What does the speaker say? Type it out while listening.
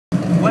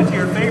went to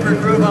your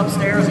favorite groove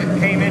upstairs and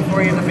came in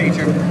for you in the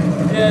feature.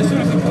 Yeah, as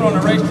soon as we put on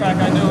a racetrack,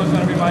 I knew it was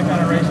going to be my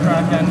kind of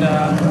racetrack, and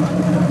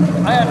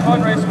I had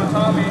fun racing with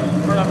Tommy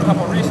for a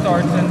couple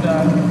restarts, and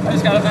I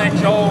just got to thank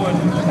Joel and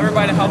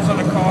everybody that helps on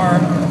the car.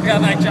 I got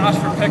to thank Josh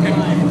for picking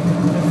me.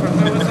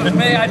 If it was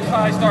me, I'd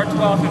probably start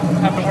 12th and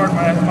have to work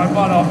my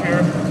butt off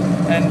here,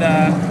 and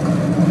the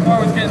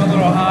car was getting a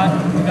little hot.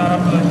 We got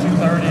up to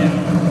 2:30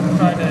 and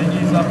tried to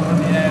ease up at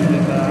the end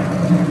and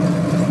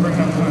just bring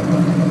them to it.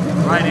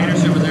 Ryan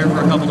Anderson was there for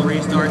a couple of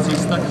restarts. He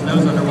stuck his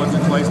nose under once or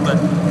twice, but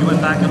he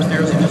went back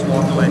upstairs and just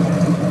walked away.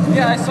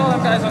 Yeah, I saw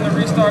them guys on the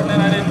restart, and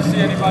then I didn't see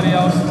anybody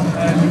else.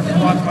 I just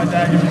watched my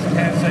dad give me some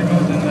hand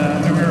signals, and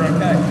knew we were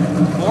okay.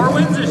 4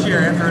 wins this year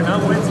after no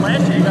wins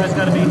last year. You guys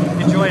got to be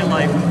enjoying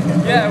life.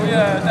 Yeah, we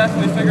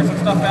definitely figured some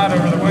stuff out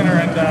over the winter,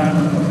 and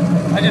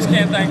I just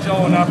can't thank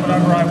Joel enough.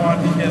 Whatever I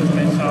want, he gives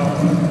me. So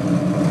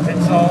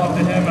it's all up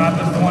to him. I'm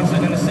just the one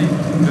sitting in the seat.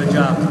 Good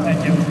job.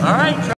 Thank you. All right.